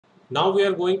Now we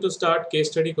are going to start case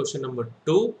study question number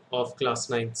 2 of class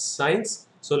 9 science.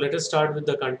 So let us start with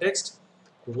the context.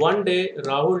 One day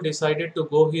Rahul decided to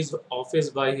go his office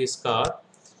by his car.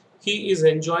 He is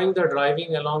enjoying the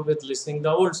driving along with listening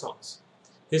the old songs.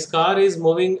 His car is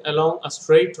moving along a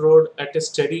straight road at a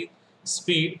steady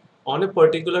speed. On a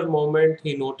particular moment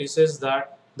he notices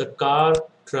that the car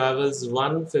travels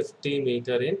 150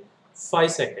 meter in 5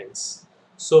 seconds.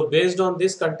 So based on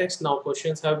this context, now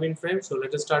questions have been framed. So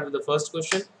let us start with the first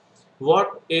question.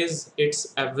 What is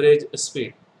its average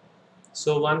speed?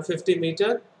 So 150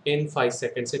 meter in 5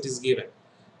 seconds it is given.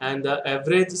 And the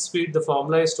average speed, the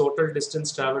formula is total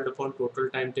distance traveled upon total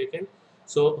time taken.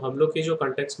 So हम लोग के जो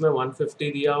context में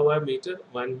 150 दिया हुआ है meter,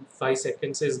 5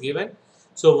 seconds is given.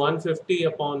 So 150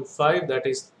 upon 5, that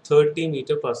is 30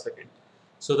 meter per second.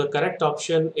 So the correct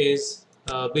option is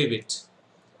B bit.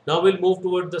 Now we'll move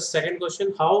toward the second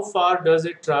question. How far does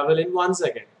it travel in 1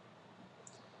 second?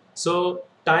 So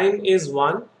time is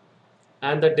 1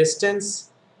 and the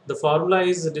distance, the formula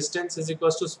is distance is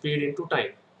equals to speed into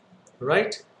time,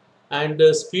 right? And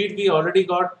speed we already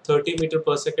got 30 meter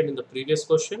per second in the previous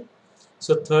question.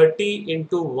 So 30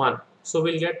 into 1. So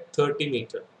we'll get 30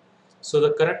 meter. So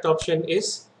the correct option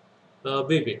is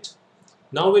B bit.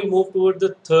 Now we'll move toward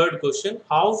the third question.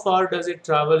 How far does it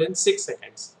travel in 6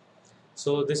 seconds?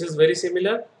 So this is very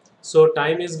similar. So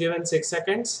time is given 6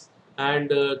 seconds and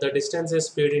the distance is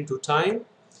speed into time.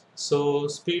 So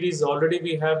speed is already,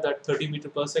 we have that 30 meter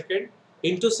per second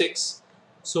into 6.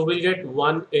 So we'll get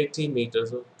 180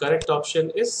 meters. So correct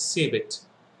option is C bit.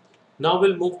 Now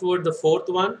we'll move toward the fourth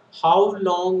one. How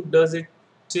long does it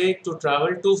take to travel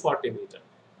 240 meter?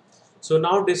 So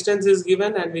now distance is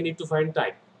given and we need to find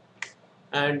time.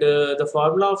 And the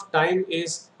formula of time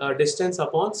is distance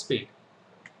upon speed,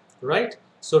 right?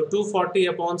 So 240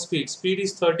 upon speed. Speed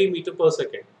is 30 meter per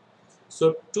second.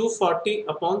 So 240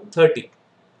 upon 30.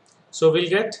 So we'll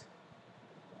get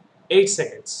 8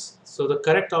 seconds. So the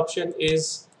correct option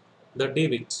is the D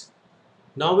bit.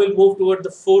 Now we'll move toward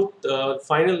the fourth,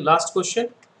 final last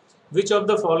question. Which of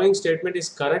the following statement is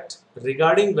correct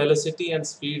regarding velocity and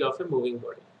speed of a moving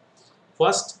body?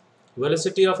 First,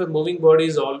 velocity of a moving body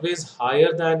is always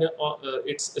higher than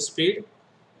its speed,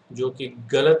 जो कि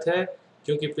गलत है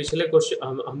क्योंकि पिछले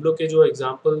question हम लोग के जो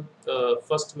एग्जांपल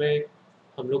फर्स्ट में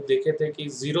हम लोग देखे थे कि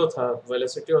 0 था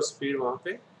वेलोसिटी और स्पीड वहाँ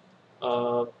पे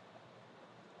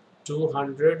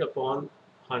 200 upon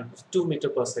 2 meter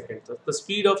per second. The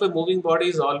speed of a moving body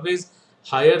is always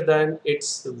higher than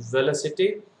its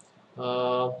velocity.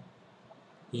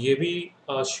 ये भी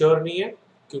श्योर नहीं है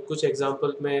क्योंकि कुछ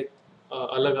एग्जांपल में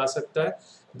अलग आ सकता है.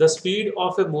 The speed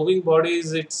of a moving body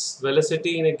is its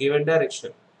velocity in a given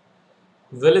direction.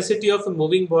 Velocity of a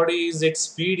moving body is its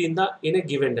speed in a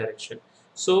given direction.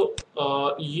 So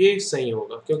ये सही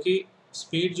होगा क्योंकि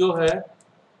speed जो है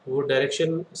वो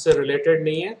डायरेक्शन से रिलेटेड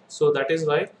नहीं है. So that is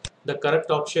why the correct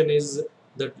option is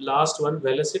the last one.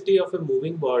 Velocity of a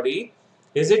moving body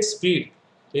is its speed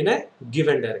in a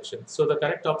given direction. So the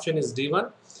correct option is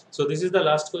D1. So this is the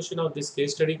last question of this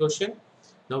case study question.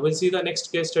 Now we'll see the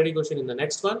next case study question in the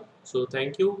next one. So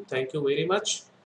thank you very much.